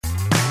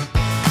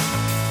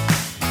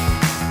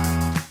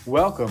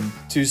Welcome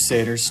to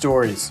Satyr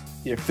Stories,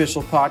 the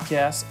official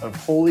podcast of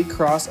Holy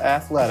Cross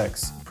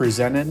Athletics,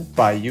 presented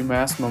by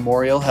UMass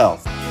Memorial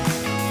Health.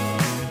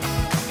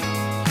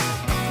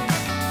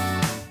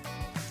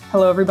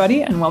 Hello,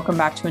 everybody, and welcome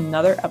back to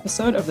another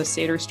episode of the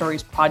Satyr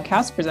Stories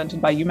podcast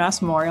presented by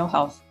UMass Memorial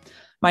Health.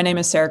 My name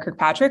is Sarah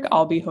Kirkpatrick.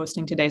 I'll be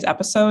hosting today's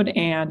episode,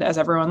 and as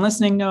everyone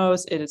listening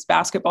knows, it is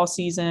basketball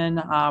season.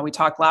 We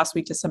talked last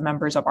week to some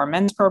members of our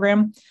men's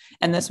program,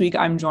 and this week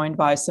I'm joined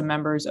by some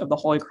members of the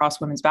Holy Cross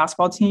women's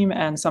basketball team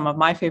and some of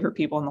my favorite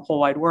people in the whole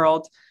wide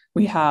world.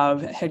 We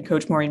have head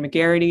coach Maureen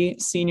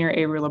McGarity, senior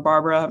Avery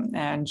LaBarbera,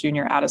 and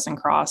junior Addison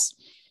Cross.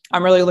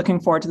 I'm really looking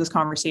forward to this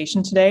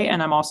conversation today,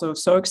 and I'm also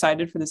so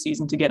excited for the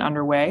season to get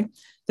underway.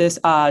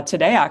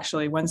 Today,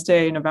 actually,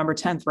 Wednesday, November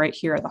 10th, right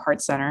here at the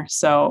Hart Center.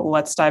 So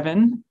let's dive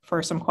in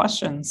for some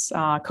questions.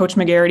 Coach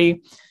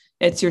McGarity,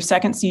 it's your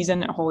second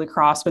season at Holy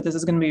Cross, but this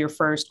is going to be your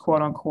first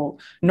quote unquote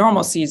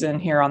normal season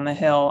here on the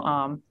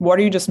Hill. What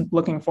are you just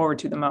looking forward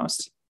to the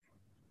most?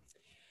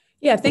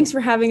 Yeah, thanks for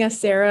having us,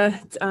 Sarah.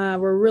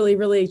 We're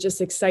really just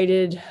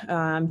excited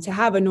to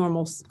have a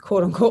normal,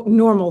 quote unquote,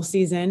 normal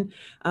season.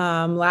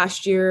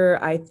 Last year,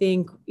 I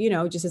think,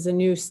 just as a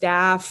new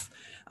staff,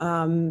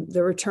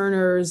 the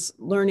returners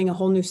learning a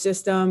whole new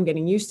system,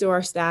 getting used to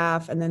our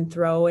staff, and then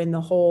throw in the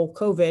whole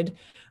COVID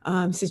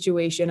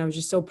situation. I was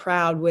just so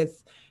proud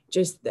with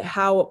just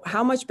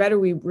how much better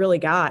we really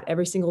got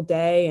every single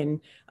day.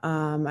 And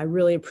I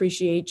really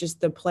appreciate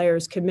just the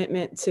players'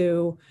 commitment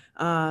to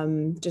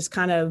just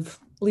kind of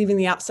leaving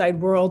the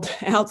outside world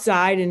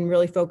outside and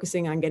really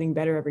focusing on getting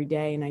better every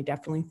day. And I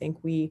definitely think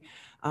we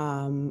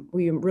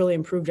really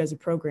improved as a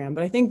program.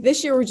 But I think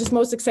this year we're just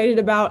most excited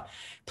about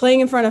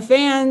playing in front of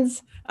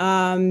fans,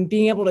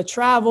 being able to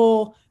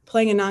travel,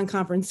 playing a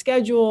non-conference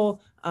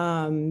schedule,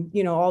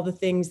 all the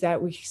things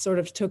that we sort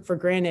of took for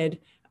granted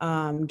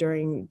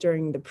during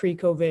the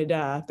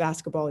pre-COVID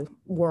basketball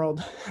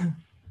world.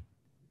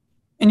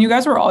 And you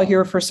guys were all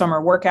here for summer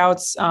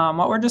workouts.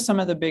 What were just some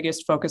of the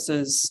biggest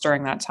focuses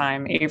during that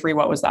time? Avery,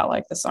 what was that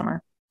like this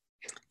summer?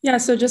 Yeah,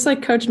 so just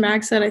like Coach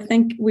Mack said, I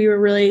think we were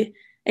really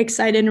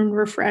excited and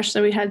refreshed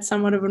that we had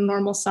somewhat of a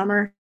normal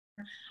summer.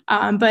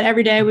 But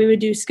every day we would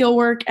do skill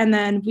work, and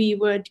then we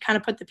would kind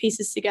of put the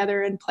pieces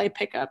together and play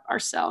pickup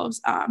ourselves.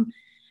 And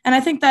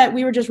I think that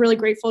we were just really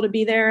grateful to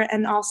be there.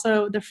 And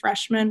also the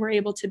freshmen were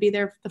able to be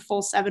there for the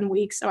full 7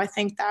 weeks. So I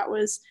think that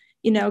was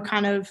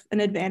kind of an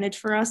advantage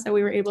for us that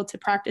we were able to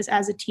practice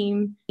as a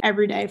team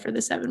every day for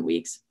the 7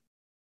 weeks.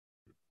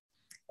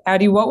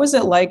 Addie, what was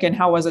it like, and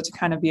how was it to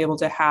kind of be able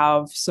to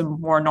have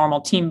some more normal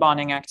team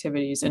bonding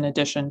activities in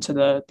addition to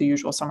the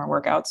usual summer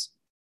workouts?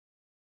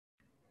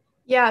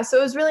 Yeah, so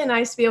it was really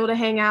nice to be able to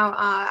hang out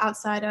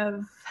outside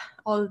of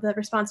all of the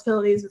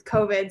responsibilities with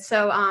COVID.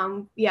 So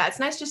it's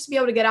nice just to be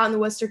able to get out in the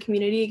Worcester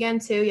community again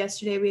too.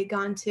 Yesterday we had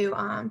gone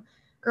to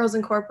Girls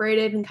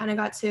Incorporated and kind of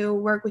got to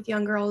work with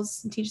young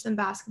girls and teach them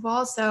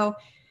basketball. So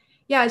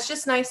yeah, it's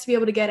just nice to be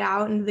able to get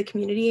out into the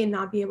community and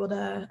not be able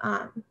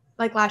to,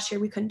 like last year,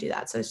 we couldn't do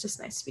that. So it's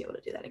just nice to be able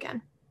to do that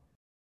again.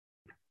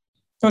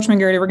 Coach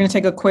McGarity, we're going to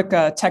take a quick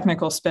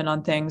technical spin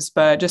on things,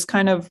 but just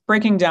kind of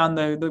breaking down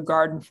the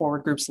guard and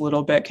forward groups a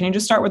little bit. Can you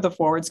just start with the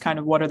forwards? Kind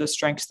of what are the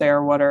strengths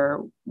there? What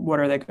are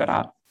they good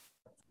at?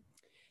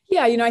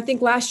 Yeah, I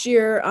think last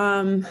year,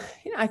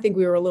 I think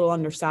we were a little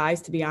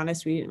undersized, to be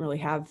honest. We didn't really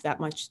have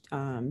that much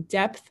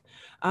depth.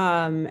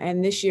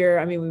 And this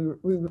year,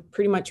 we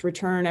pretty much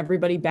return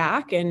everybody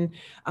back. And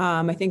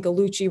I think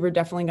Alucci, we're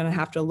definitely going to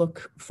have to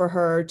look for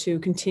her to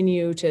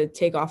continue to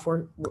take off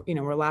where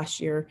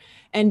last year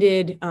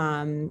ended.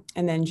 And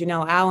then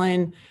Janelle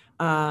Allen,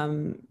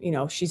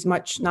 she's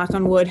much, knock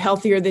on wood,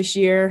 healthier this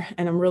year.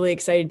 And I'm really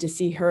excited to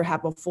see her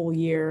have a full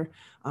year.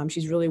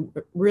 She's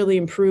really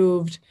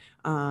improved.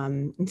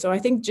 And so I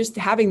think just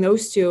having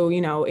those two,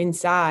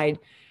 inside,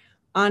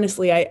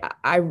 honestly,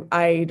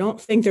 I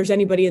don't think there's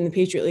anybody in the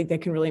Patriot League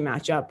that can really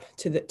match up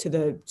to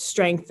the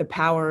strength, the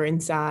power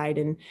inside,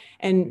 and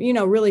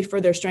really for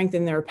their strength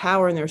and their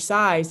power and their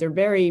size, they're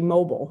very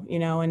mobile,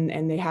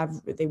 and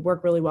they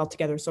work really well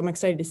together. So I'm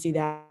excited to see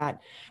that.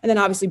 And then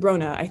obviously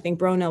Brona, I think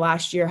Brona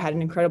last year had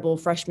an incredible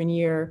freshman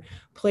year,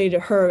 played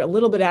her a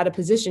little bit out of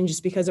position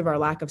just because of our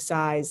lack of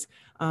size.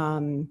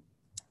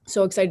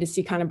 So excited to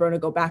see kind of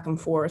Brona go back and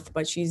forth,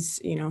 but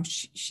she's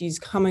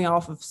coming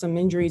off of some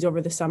injuries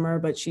over the summer,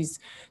 but she's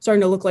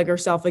starting to look like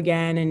herself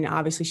again. And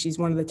obviously she's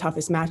one of the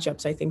toughest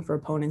matchups, I think, for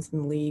opponents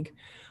in the league.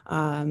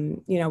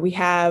 We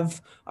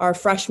have our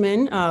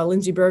freshman,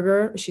 Lindsay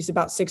Berger. She's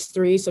about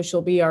 6'3", so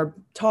she'll be our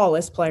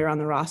tallest player on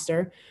the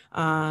roster.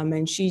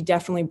 And she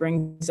definitely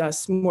brings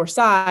us more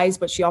size,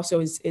 but she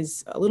also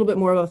is a little bit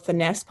more of a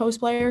finesse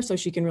post player. So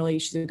she's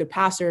a good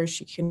passer.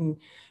 She can,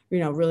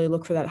 really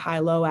look for that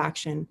high-low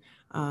action.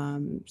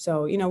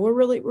 So we're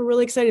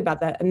really excited about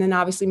that. And then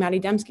obviously Maddie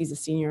Dembski's a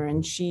senior,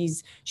 and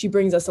she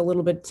brings us a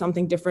little bit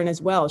something different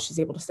as well. She's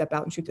able to step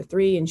out and shoot the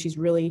three, and she's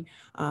really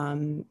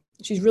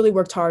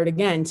worked hard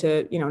again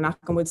to, knock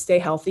on wood, stay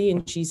healthy.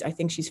 And I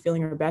think she's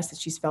feeling her best that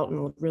she's felt in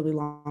a really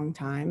long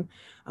time.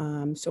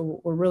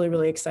 So we're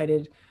really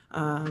excited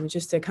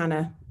just to kind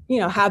of,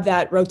 have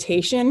that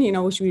rotation,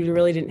 which we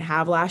really didn't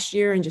have last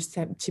year, and just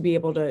to be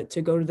able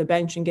to go to the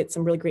bench and get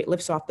some really great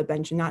lifts off the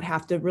bench and not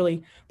have to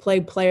really play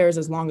players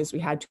as long as we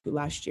had to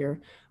last year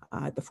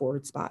at the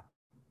forward spot.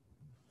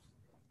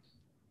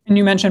 And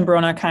you mentioned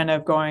Brona kind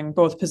of going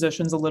both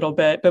positions a little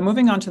bit, but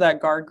moving on to that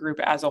guard group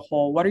as a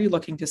whole, what are you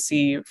looking to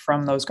see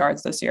from those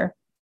guards this year?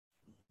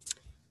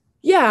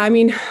 Yeah, I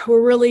mean,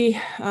 we're really,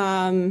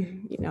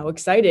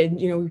 excited.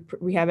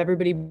 We have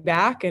everybody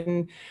back,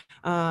 and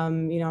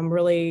I'm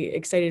really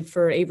excited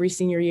for Avery's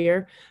senior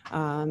year.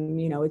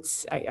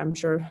 I'm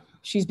sure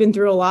she's been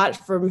through a lot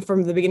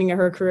from the beginning of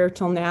her career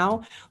till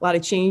now, a lot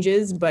of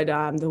changes, but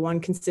the one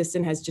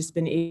consistent has just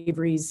been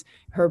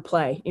her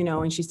play,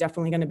 and she's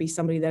definitely going to be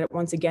somebody that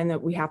once again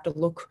that we have to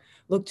look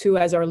to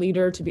as our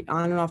leader, to be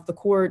on and off the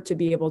court, to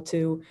be able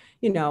to,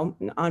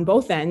 on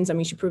both ends. I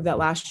mean, she proved that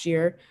last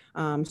year.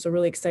 So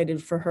really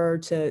excited for her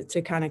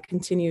to kind of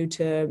continue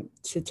to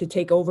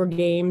take over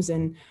games,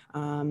 and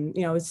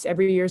it's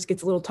every year it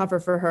gets a little tougher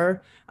for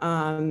her.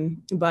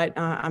 But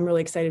I'm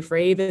really excited for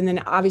Ava, and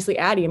then obviously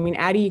Addie. I mean,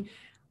 Addie,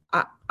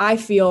 I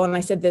feel, and I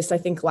said this I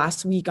think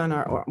last week on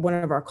one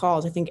of our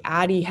calls, I think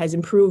Addie has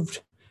improved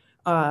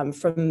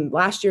from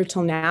last year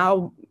till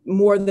now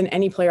more than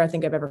any player I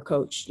think I've ever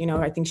coached.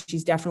 I think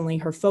she's definitely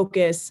her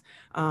focus.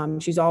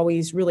 She's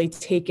always really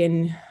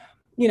taken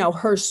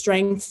her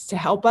strengths to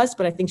help us,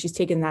 but I think she's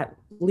taken that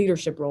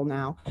leadership role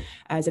now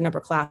as an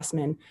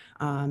upperclassman,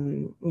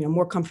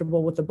 more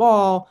comfortable with the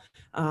ball.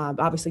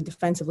 Obviously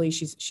defensively,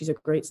 she's a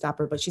great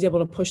stopper, but she's able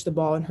to push the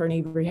ball, and her and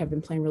Avery have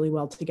been playing really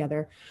well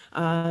together.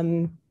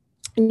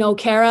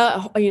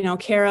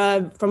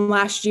 Kara from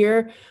last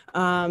year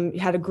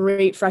had a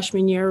great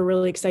freshman year.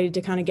 Really excited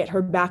to kind of get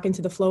her back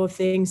into the flow of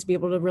things, be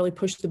able to really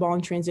push the ball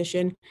in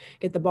transition,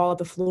 get the ball at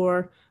the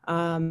floor.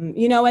 And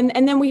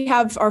then we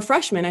have our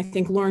freshmen. I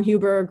think Lauren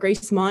Huber,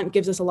 Grace Mont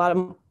gives us a lot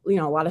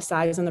of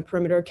size on the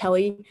perimeter.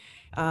 Kelly,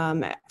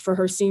 for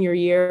her senior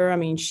year, I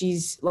mean,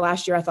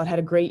 last year I thought had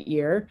a great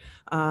year.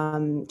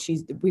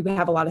 We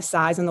have a lot of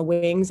size on the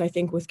wings, I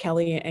think, with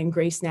Kelly and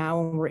Grace now,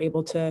 and we're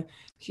able to,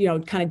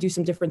 kind of do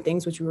some different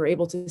things, which we were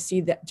able to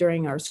see that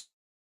during just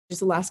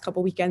the last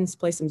couple weekends,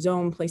 play some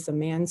zone, play some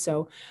man.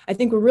 So I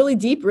think we're really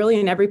deep, really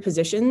in every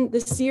position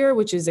this year,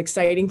 which is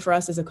exciting for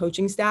us as a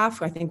coaching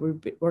staff. I think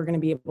we're going to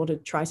be able to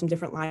try some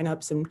different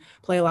lineups and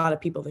play a lot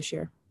of people this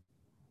year.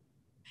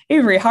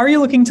 Avery, how are you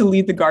looking to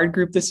lead the guard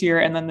group this year,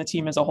 and then the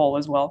team as a whole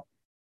as well?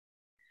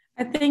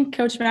 I think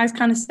Coach Max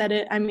kind of said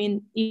it. I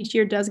mean, each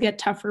year does get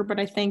tougher, but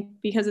I think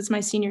because it's my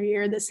senior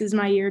year, this is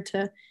my year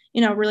to,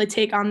 really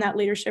take on that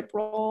leadership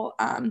role.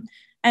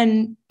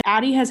 And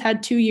Addie has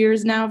had 2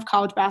 years now of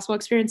college basketball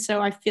experience,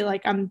 so I feel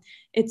like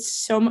it's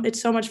so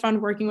much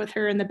fun working with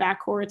her in the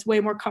backcourt. It's way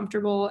more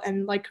comfortable,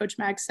 and like Coach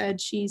Max said,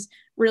 she's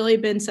really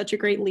been such a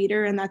great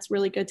leader, and that's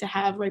really good to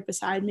have right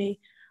beside me.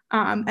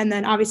 And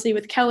then obviously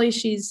with Kelly,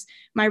 she's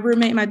my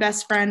roommate, my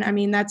best friend. I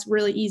mean, that's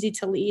really easy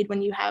to lead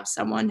when you have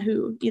someone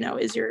who,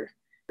 is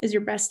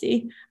your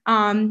bestie.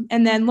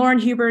 And then Lauren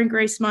Huber and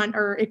Grace Mont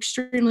are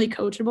extremely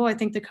coachable. I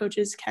think the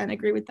coaches can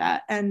agree with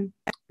that. And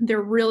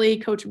they're really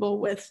coachable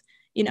with,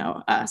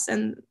 us.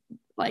 And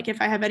like,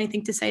 if I have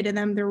anything to say to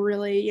them, they're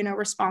really,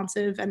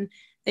 responsive, and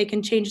they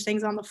can change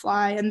things on the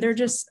fly. And they're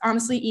just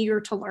honestly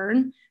eager to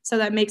learn. So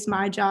that makes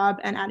my job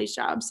and Addie's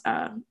jobs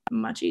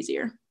much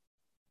easier.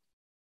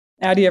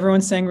 Addie,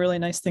 everyone's saying really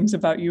nice things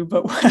about you,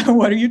 but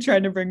what are you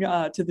trying to bring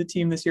to the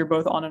team this year,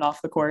 both on and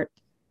off the court?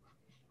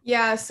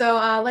 Yeah, so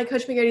like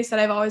Coach McGarity said,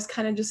 I've always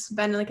kind of just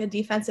been like a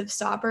defensive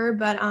stopper,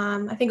 but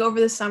I think over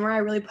the summer I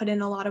really put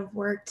in a lot of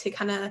work to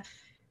kind of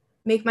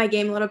make my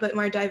game a little bit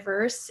more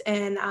diverse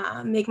and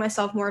make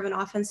myself more of an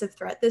offensive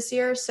threat this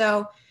year.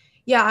 So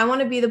yeah, I want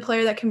to be the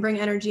player that can bring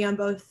energy on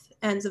both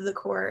ends of the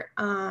court.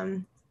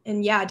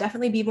 And yeah,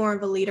 definitely be more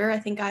of a leader. I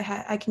think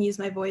I can use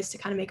my voice to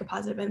kind of make a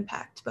positive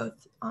impact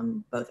both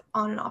on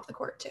and off the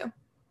court too.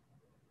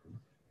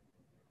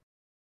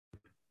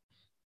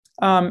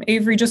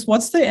 Avery, just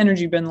what's the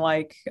energy been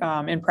like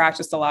in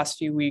practice the last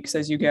few weeks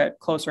as you get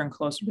closer and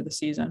closer to the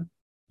season?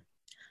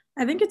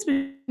 I think it's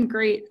been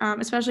great,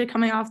 especially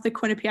coming off the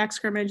Quinnipiac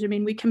scrimmage. I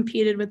mean, we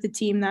competed with the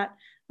team that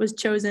was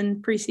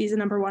chosen preseason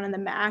 #1 in the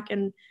MAC,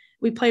 and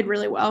we played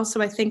really well.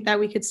 So I think that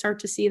we could start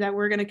to see that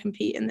we're going to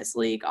compete in this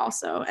league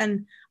also.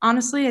 And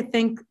honestly, I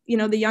think,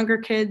 the younger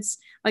kids,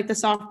 like the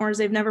sophomores,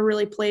 they've never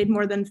really played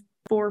more than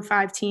 4 or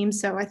 5 teams.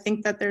 So I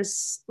think that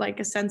there's like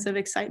a sense of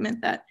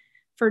excitement that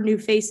for new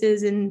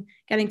faces and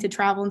getting to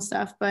travel and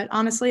stuff. But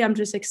honestly, I'm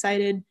just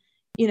excited,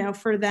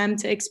 for them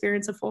to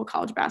experience a full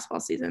college basketball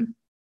season.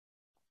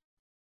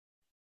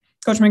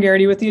 Coach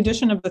McGarity, with the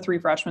addition of the 3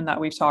 freshmen that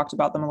we've talked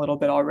about them a little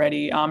bit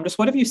already, just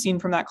what have you seen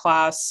from that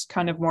class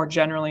kind of more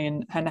generally,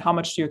 and how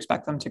much do you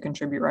expect them to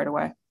contribute right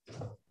away?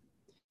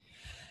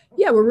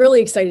 Yeah, we're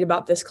really excited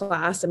about this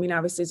class. I mean,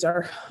 obviously it's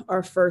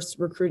our first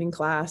recruiting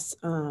class,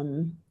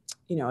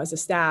 as a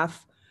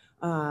staff.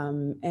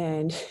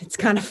 And it's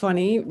kind of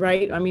funny,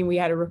 right? I mean, we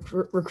had to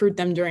recruit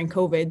them during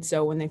COVID.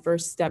 So when they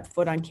first stepped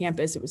foot on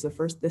campus,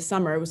 this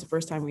summer, it was the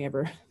first time we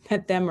ever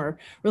met them or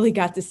really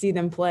got to see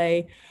them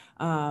play.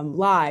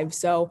 live.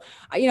 So,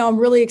 I'm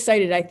really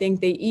excited. I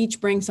think they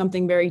each bring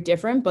something very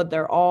different, but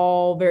they're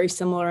all very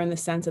similar in the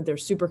sense that they're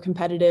super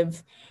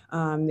competitive.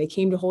 They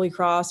came to Holy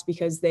Cross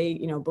because they,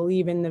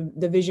 believe in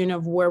the vision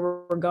of where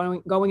we're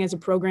going as a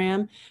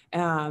program,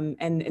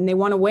 and they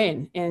want to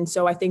win. And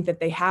so I think that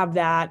they have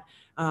that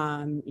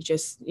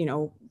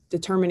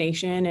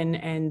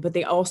determination but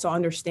they also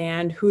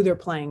understand who they're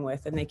playing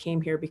with, and they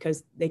came here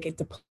because they get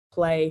to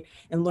play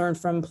and learn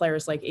from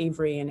players like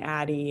Avery and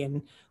Addie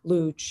and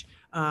Luch.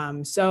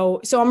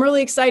 So I'm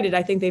really excited.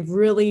 I think they've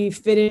really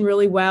fit in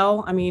really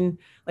well. I mean,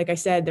 like I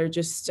said, they're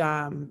just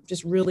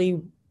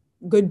really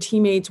good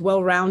teammates,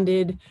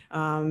 well-rounded,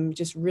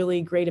 just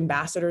really great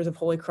ambassadors of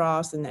Holy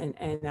Cross,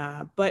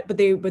 but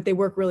they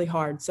work really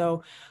hard.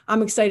 So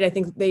I'm excited. I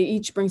think they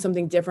each bring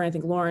something different. I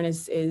think Lauren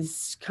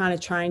is kind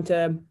of trying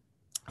to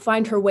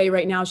find her way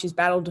right now. She's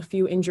battled a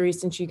few injuries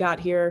since she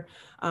got here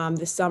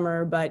this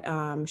summer, but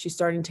she's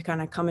starting to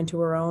kind of come into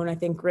her own. I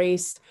think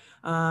Grace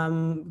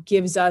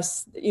gives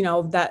us,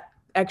 that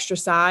extra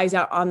size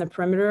out on the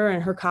perimeter,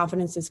 and her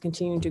confidence is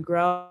continuing to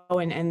grow.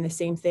 And the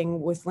same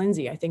thing with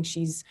Lindsay. I think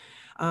she's,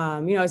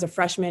 as a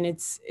freshman,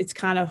 it's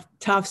kind of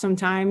tough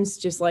sometimes,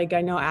 just like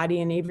I know Addie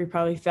and Avery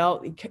probably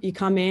felt. You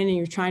come in and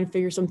you're trying to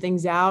figure some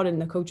things out,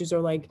 and the coaches are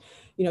like,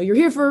 you're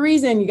here for a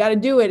reason, you got to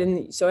do it.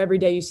 And so every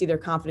day you see their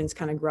confidence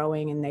kind of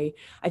growing, and I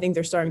think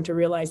they're starting to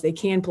realize they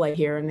can play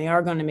here and they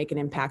are going to make an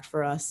impact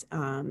for us.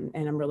 And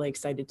I'm really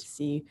excited to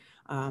see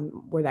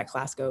where that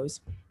class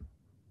goes.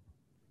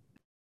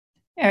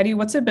 Addie,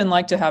 what's it been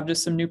like to have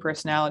just some new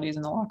personalities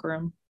in the locker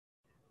room?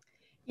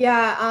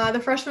 Yeah, the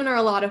freshmen are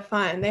a lot of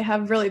fun. They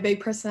have really big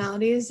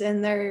personalities,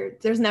 and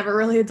there's never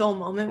really a dull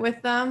moment with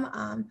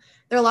them.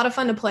 They're a lot of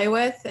fun to play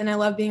with, and I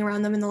love being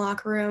around them in the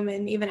locker room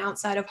and even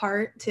outside of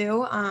Hart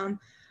too.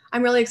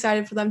 I'm really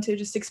excited for them to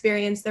just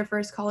experience their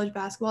first college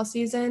basketball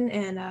season,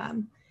 and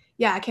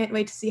I can't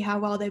wait to see how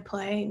well they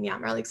play. And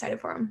I'm really excited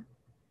for them.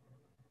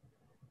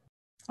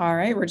 All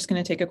right, we're just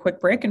going to take a quick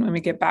break, and when we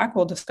get back,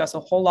 we'll discuss a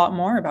whole lot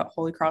more about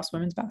Holy Cross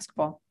women's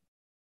basketball.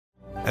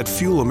 At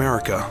Fuel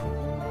America,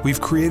 we've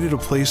created a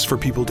place for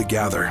people to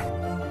gather,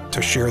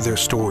 to share their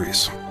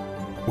stories.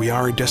 We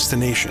are a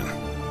destination,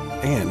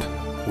 and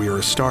we are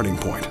a starting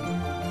point.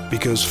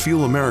 Because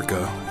Fuel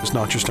America is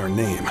not just our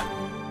name,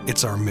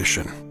 it's our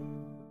mission.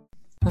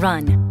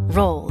 Run,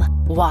 roll,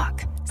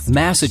 walk.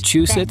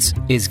 Massachusetts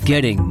is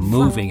getting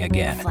moving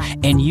again,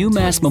 and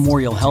UMass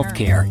Memorial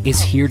Healthcare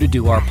is here to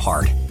do our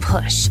part.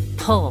 Push,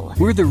 pull.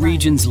 We're the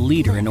region's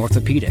leader in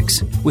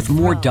orthopedics, with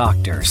more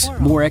doctors,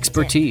 more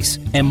expertise,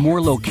 and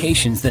more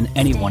locations than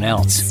anyone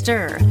else.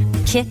 Stir,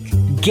 kick,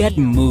 get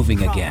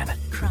moving again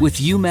with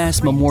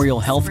UMass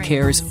Memorial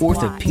Healthcare's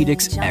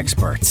orthopedics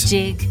experts.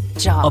 Jig,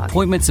 jog.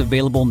 Appointments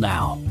available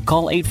now.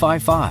 Call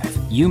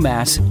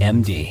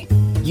 855-UMass-MD.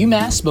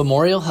 UMass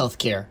Memorial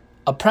Healthcare,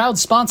 a proud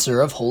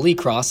sponsor of Holy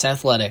Cross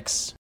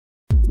Athletics.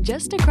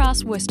 Just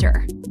across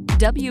Worcester,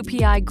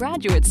 WPI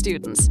graduate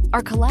students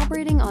are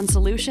collaborating on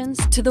solutions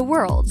to the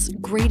world's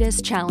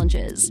greatest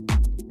challenges.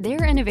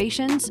 Their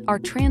innovations are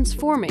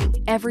transforming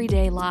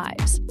everyday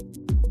lives.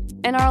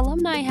 And our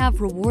alumni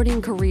have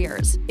rewarding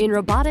careers in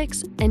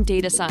robotics and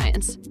data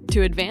science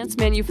to advance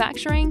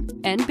manufacturing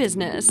and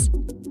business.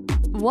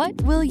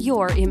 What will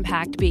your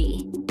impact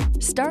be?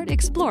 Start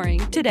exploring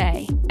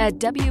today at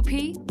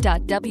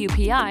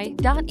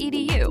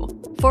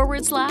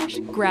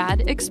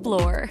wp.wpi.edu/grad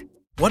explore.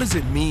 What does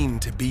it mean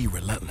to be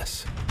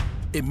relentless?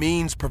 It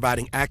means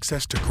providing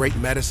access to great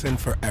medicine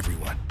for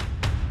everyone.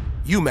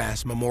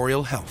 UMass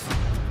Memorial Health,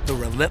 the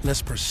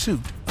relentless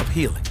pursuit of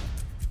healing.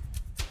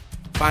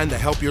 Find the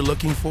help you're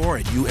looking for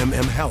at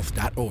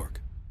ummhealth.org.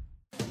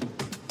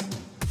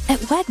 At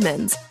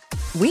Wegmans,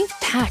 we've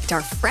packed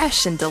our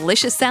fresh and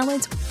delicious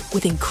salads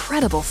with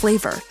incredible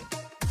flavor.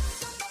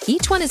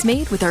 Each one is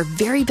made with our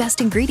very best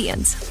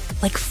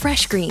ingredients, like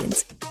fresh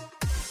greens,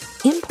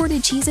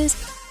 imported cheeses,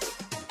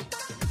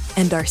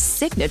 and our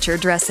signature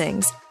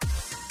dressings.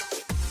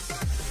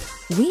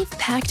 We've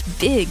packed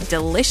big,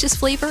 delicious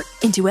flavor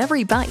into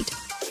every bite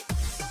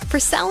for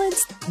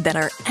salads that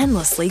are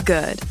endlessly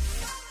good.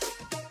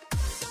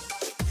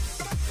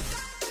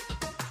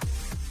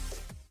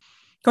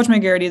 Coach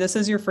McGarity, this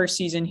is your first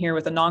season here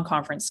with a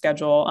non-conference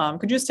schedule.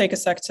 Could you just take a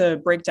sec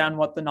to break down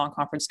what the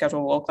non-conference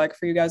schedule will look like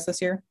for you guys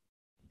this year?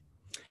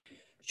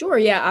 Sure.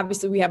 Yeah.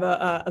 Obviously, we have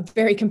a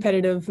very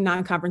competitive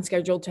non-conference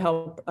schedule to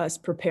help us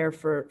prepare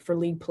for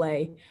league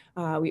play.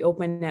 We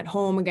open at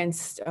home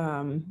against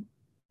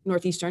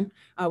Northeastern,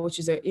 which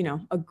is a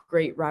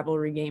great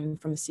rivalry game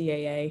from the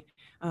CAA.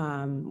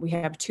 We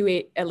have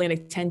two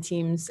Atlantic 10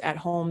 teams at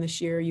home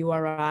this year,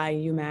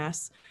 URI,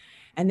 UMass,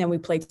 and then we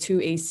play two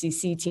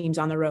ACC teams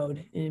on the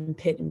road in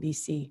Pitt and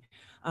BC.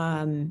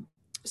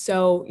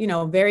 So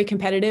very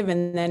competitive,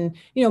 and then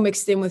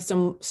mixed in with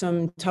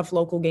some tough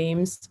local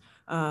games.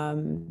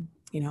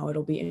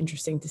 it'll be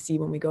interesting to see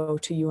when we go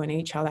to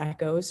UNH how that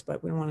goes,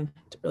 but we don't want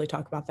to really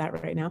talk about that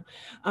right now.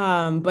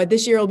 But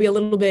this year will be a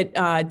little bit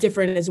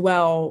different as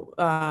well.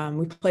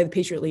 We play the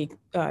Patriot League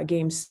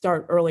games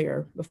start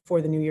earlier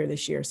before the new year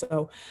this year.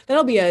 So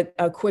that'll be a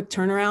quick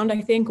turnaround,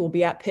 I think. We'll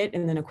be at Pitt,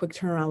 and then a quick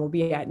turnaround will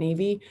be at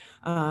Navy.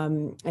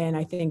 And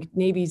I think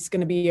Navy's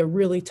going to be a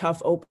really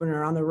tough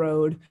opener on the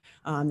road.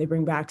 They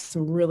bring back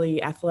some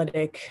really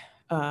athletic,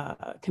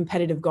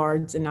 competitive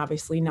guards, and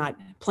obviously not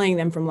playing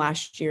them from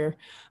last year.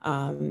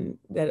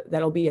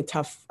 That'll be a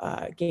tough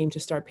game to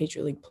start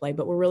Patriot League play,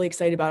 but we're really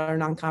excited about our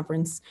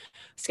non-conference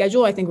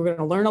schedule. I think we're going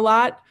to learn a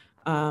lot.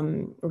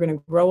 We're going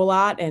to grow a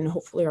lot, and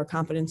hopefully our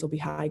confidence will be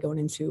high going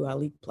into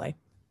league play.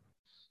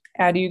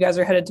 Addie, you guys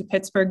are headed to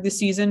Pittsburgh this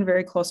season,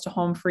 very close to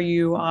home for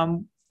you.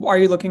 Are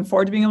you looking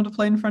forward to being able to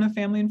play in front of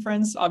family and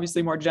friends?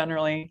 Obviously more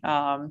generally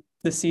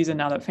this season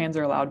now that fans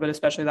are allowed, but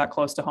especially that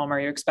close to home, are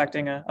you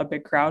expecting a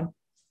big crowd?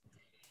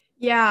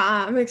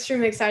 Yeah, I'm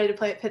extremely excited to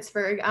play at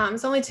Pittsburgh.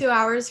 It's only 2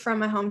 hours from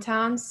my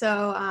hometown,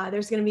 so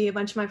there's going to be a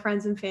bunch of my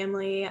friends and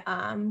family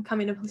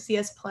coming to see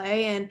us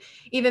play, and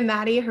even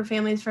Maddie, her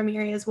family's from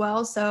Erie as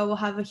well, so we'll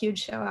have a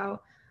huge show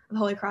out of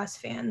Holy Cross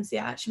fans.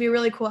 Yeah, it should be a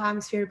really cool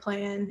atmosphere to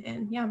play in,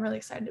 and yeah, I'm really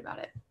excited about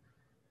it.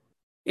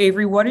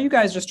 Avery, what are you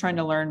guys just trying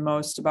to learn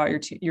most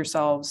about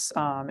yourselves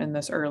in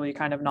this early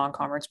kind of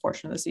non-conference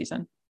portion of the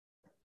season?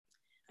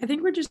 I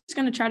think we're just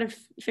going to try to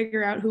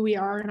figure out who we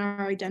are and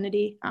our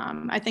identity.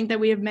 I think that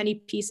we have many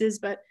pieces,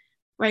 but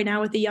right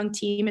now with the young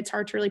team, it's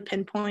hard to really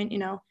pinpoint,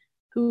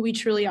 who we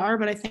truly are.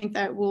 But I think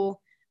that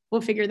we'll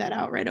figure that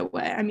out right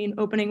away. I mean,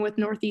 opening with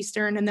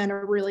Northeastern and then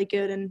a really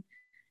good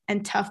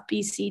and tough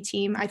BC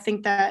team. I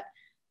think that,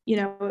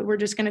 we're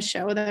just going to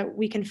show that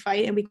we can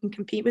fight and we can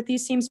compete with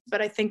these teams.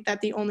 But I think that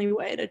the only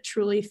way to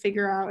truly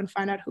figure out and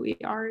find out who we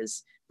are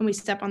is when we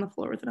step on the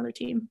floor with another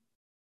team.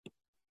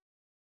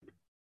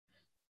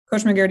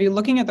 Coach McGarity,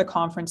 looking at the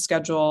conference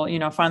schedule,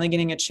 finally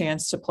getting a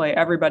chance to play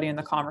everybody in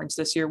the conference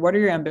this year, what are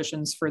your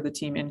ambitions for the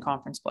team in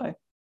conference play?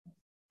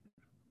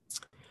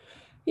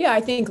 Yeah,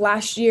 I think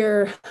last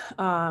year,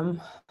 I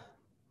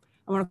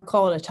want to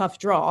call it a tough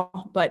draw,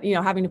 but,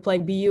 having to play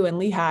BU and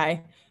Lehigh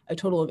a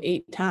total of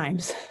 8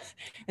 times,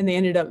 and they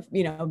ended up,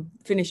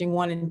 finishing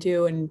 1 and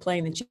 2 and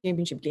playing the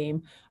championship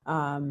game.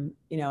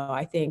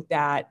 I think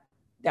that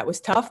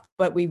was tough,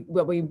 but we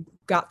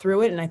got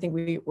through it. And I think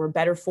we were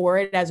better for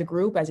it as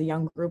a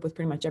young group with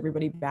pretty much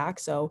everybody back.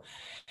 So,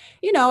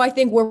 I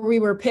think where we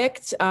were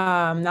picked,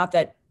 not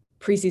that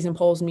preseason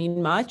polls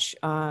mean much.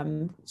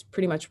 It's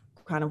pretty much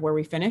kind of where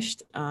we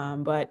finished.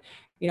 But,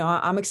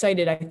 I'm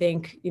excited. I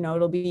think,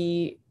 it'll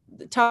be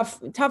tough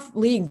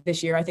league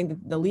this year. I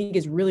think the league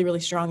is really,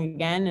 really strong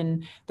again.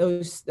 And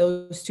those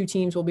 2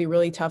 teams will be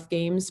really tough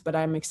games, but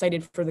I'm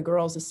excited for the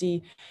girls to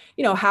see,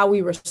 how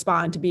we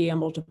respond to be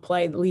able to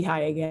play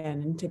Lehigh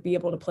again and to be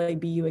able to play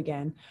BU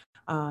again.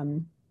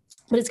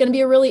 But it's going to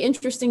be a really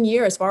interesting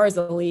year as far as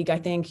the league. I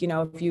think,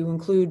 if you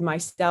include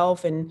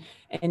myself and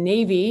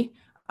Navy,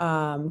 there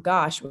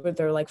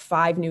are like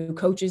 5 new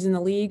coaches in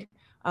the league.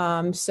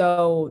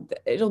 So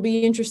it'll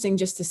be interesting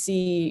just to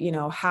see,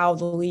 how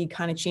the league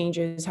kind of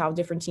changes, how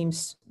different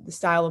teams, the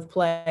style of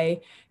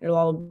play. It'll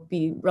all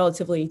be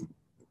relatively,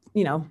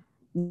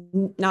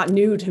 not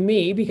new to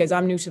me because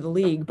I'm new to the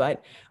league,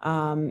 but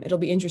it'll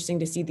be interesting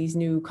to see these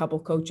new couple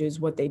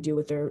coaches, what they do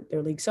with their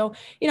league. So,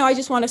 I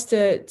just want us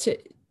to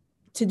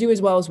do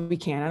as well as we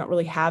can. I don't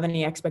really have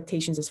any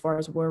expectations as far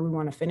as where we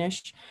want to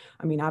finish.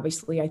 I mean,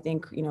 obviously I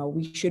think,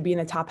 we should be in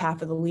the top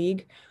half of the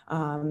league.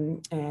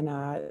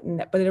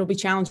 But it'll be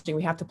challenging.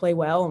 We have to play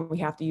well, and we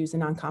have to use the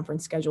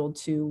non-conference schedule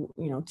to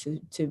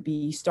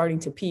be starting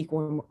to peak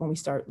when we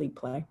start league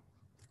play.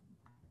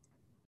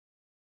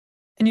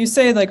 And you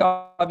say,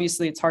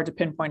 obviously it's hard to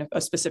pinpoint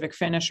a specific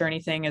finish or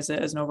anything as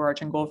an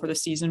overarching goal for the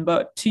season,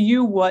 but to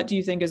you, what do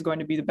you think is going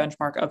to be the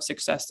benchmark of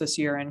success this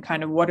year, and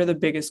kind of what are the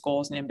biggest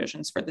goals and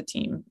ambitions for the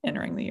team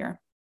entering the year?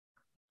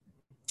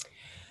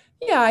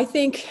 Yeah, I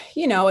think,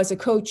 as a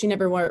coach, you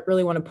never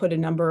really want to put a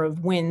number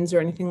of wins or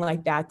anything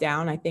like that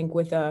down. I think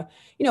with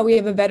we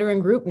have a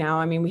veteran group now.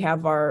 I mean, we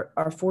have our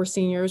 4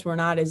 seniors. We're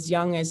not as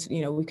young as,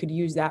 we could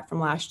use that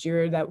from last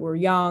year, that we're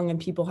young and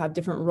people have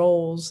different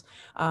roles,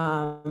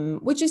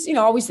 which is,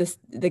 always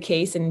the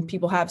case, and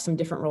people have some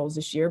different roles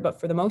this year. But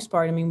for the most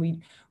part, I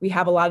mean, we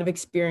have a lot of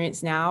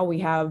experience now. We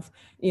have,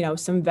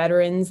 some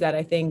veterans that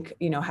I think,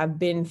 have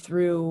been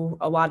through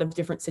a lot of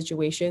different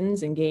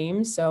situations and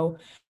games. So,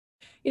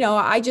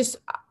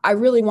 I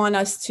really want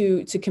us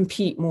to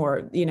compete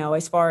more,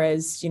 as far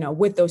as,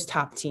 with those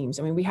top teams.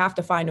 I mean, we have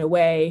to find a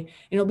way, and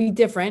it'll be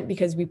different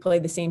because we play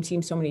the same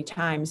team so many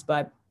times,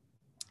 but,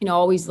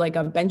 always like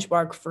a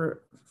benchmark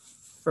for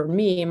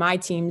me and my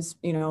teams,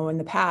 in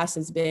the past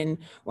has been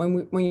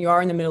when you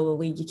are in the middle of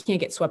the league, you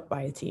can't get swept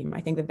by a team. I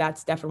think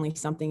that's definitely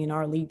something in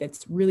our league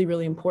that's really,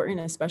 really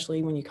important,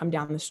 especially when you come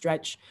down the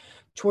stretch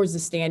towards the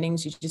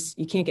standings.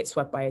 You can't get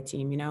swept by a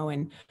team,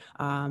 and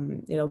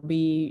it'll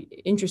be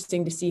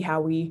interesting to see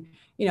how we,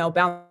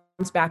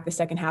 bounce back the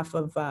second half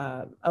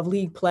of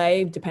league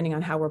play, depending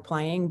on how we're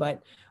playing.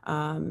 But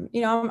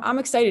I'm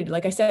excited.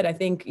 Like I said, I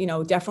think,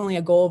 definitely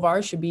a goal of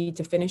ours should be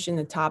to finish in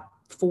the top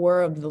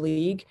 4 of the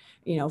league,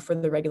 for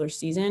the regular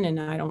season. And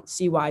I don't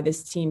see why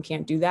this team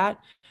can't do that,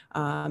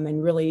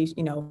 and really,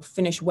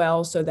 finish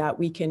well so that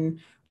we can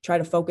try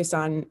to focus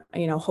on,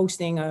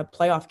 hosting a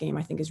playoff game,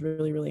 I think is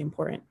really, really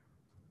important.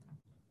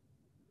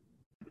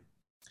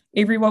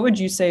 Avery, what would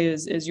you say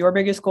is your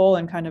biggest goal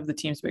and kind of the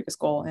team's biggest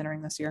goal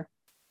entering this year?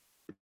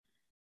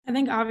 I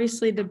think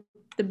obviously the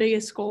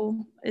biggest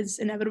goal is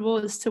inevitable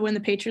is to win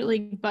the Patriot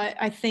League. But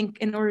I think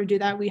in order to do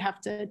that, we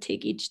have to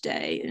take each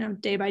day,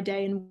 day by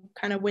day, and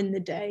kind of win the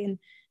day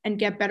and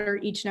get better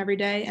each and every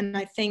day. And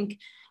I think,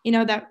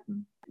 that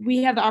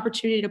we have the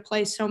opportunity to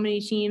play so many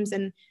teams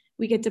and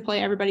we get to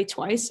play everybody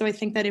twice. So I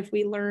think that if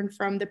we learn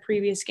from the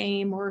previous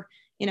game or,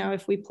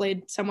 if we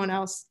played someone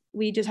else,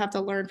 we just have to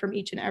learn from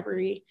each and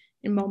every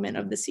moment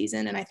of the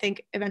season. And I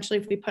think eventually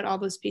if we put all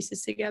those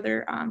pieces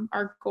together,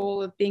 our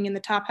goal of being in the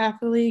top half of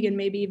the league and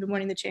maybe even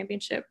winning the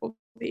championship will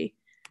be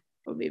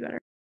better.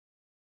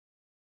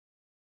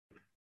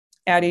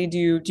 Addie,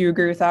 do you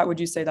agree with that? Would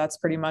you say that's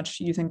pretty much,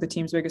 you think, the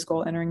team's biggest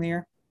goal entering the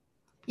year?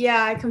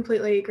 Yeah, I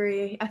completely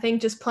agree. I think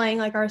just playing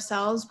like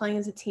ourselves, playing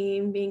as a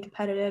team, being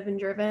competitive and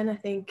driven, I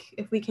think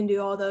if we can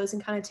do all those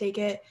and kind of take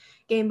it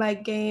game by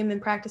game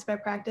and practice by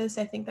practice,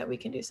 I think that we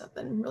can do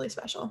something really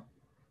special.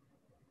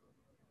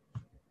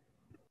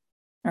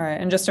 All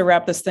right. And just to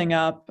wrap this thing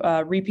up,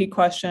 repeat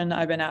question.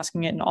 I've been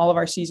asking it in all of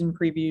our season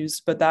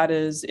previews, but that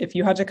is, if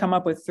you had to come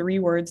up with 3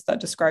 words that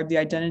describe the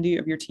identity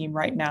of your team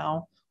right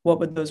now, what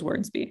would those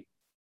words be? I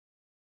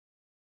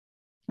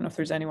don't know if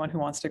there's anyone who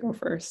wants to go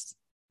first.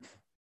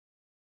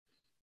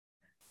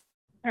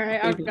 All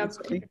right. I'll go.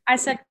 I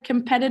said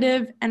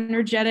competitive,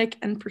 energetic,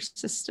 and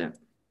persistent.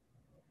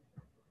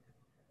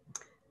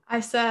 I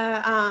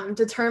said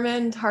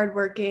determined,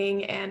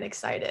 hardworking, and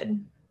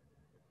excited.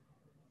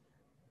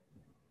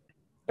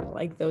 I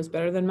like those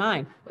better than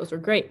mine. Those were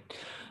great.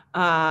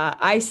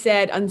 I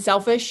said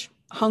unselfish,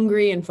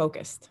 hungry, and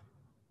focused.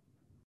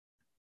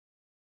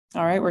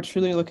 All right. We're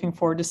truly looking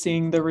forward to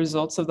seeing the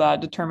results of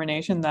that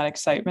determination, that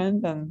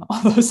excitement, and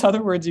all those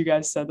other words you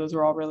guys said. Those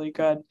were all really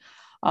good.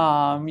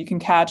 You can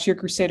catch your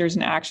Crusaders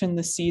in action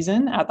this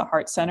season at the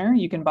Hart Center.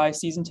 You can buy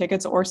season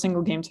tickets or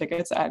single game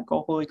tickets at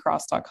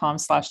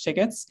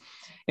goholycross.com/tickets.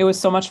 It was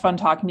so much fun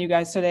talking to you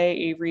guys today.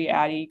 Avery,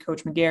 Addie,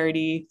 Coach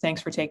McGarity,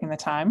 thanks for taking the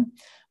time.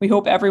 We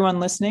hope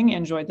everyone listening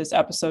enjoyed this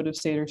episode of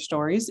Satyr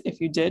Stories.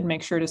 If you did,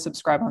 make sure to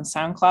subscribe on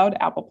SoundCloud,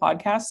 Apple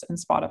Podcasts, and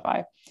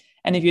Spotify.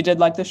 And if you did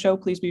like the show,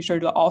 please be sure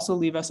to also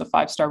leave us a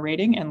 5-star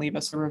rating and leave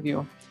us a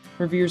review.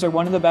 Reviews are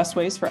one of the best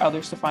ways for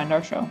others to find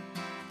our show.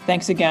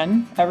 Thanks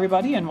again,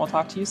 everybody, and we'll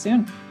talk to you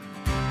soon.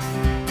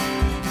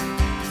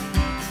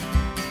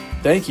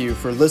 Thank you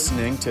for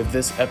listening to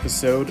this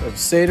episode of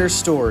Satyr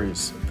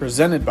Stories,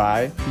 presented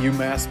by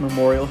UMass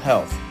Memorial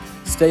Health.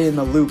 Stay in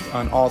the loop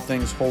on all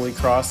things Holy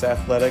Cross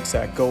athletics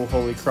at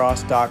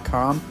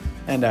goholycross.com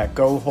and at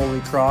Go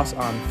Holy Cross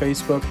on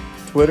Facebook,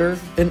 Twitter,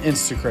 and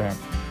Instagram.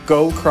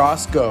 Go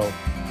Cross Go!